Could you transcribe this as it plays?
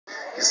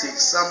You see,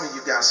 some of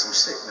you got some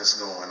sickness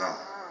going on.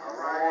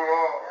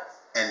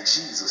 And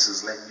Jesus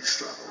is letting you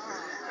struggle with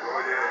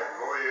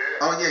it.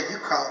 Oh yeah, you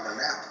calling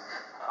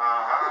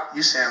out.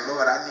 You saying,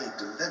 Lord, I need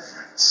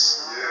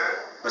deliverance.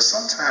 But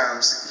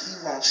sometimes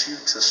he wants you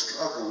to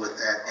struggle with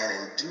that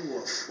and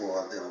endure for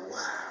a little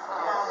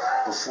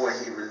while before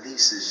he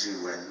releases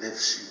you and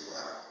lifts you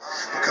up.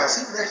 Because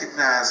he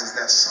recognizes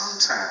that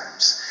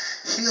sometimes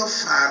he'll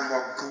find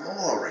more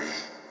glory,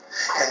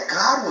 and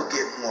God will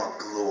get more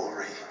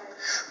glory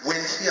when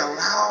he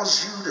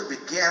allows you to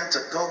begin to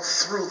go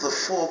through the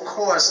full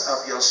course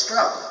of your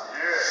struggle.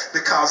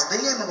 Because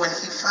then when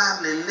he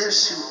finally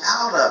lifts you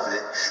out of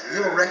it,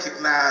 you'll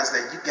recognize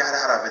that you got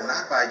out of it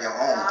not by your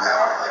own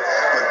power,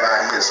 but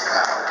by his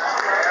power.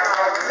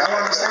 Y'all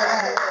understand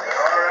that?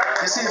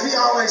 You see, if he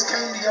always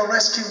came to your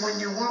rescue when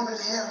you wanted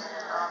him,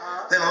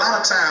 then a lot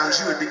of times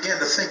you would begin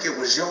to think it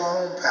was your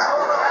own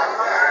power.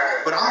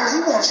 But all he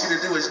wants you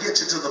to do is get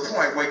you to the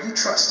point where you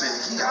trust in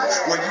him,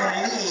 where you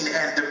lean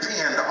and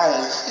depend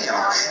on him.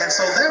 And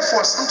so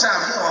therefore,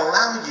 sometimes he'll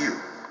allow you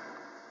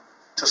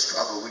to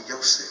struggle with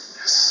your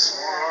sickness,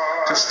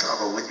 to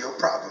struggle with your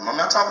problem. Am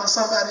I talking to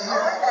somebody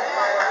here?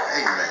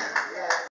 Amen.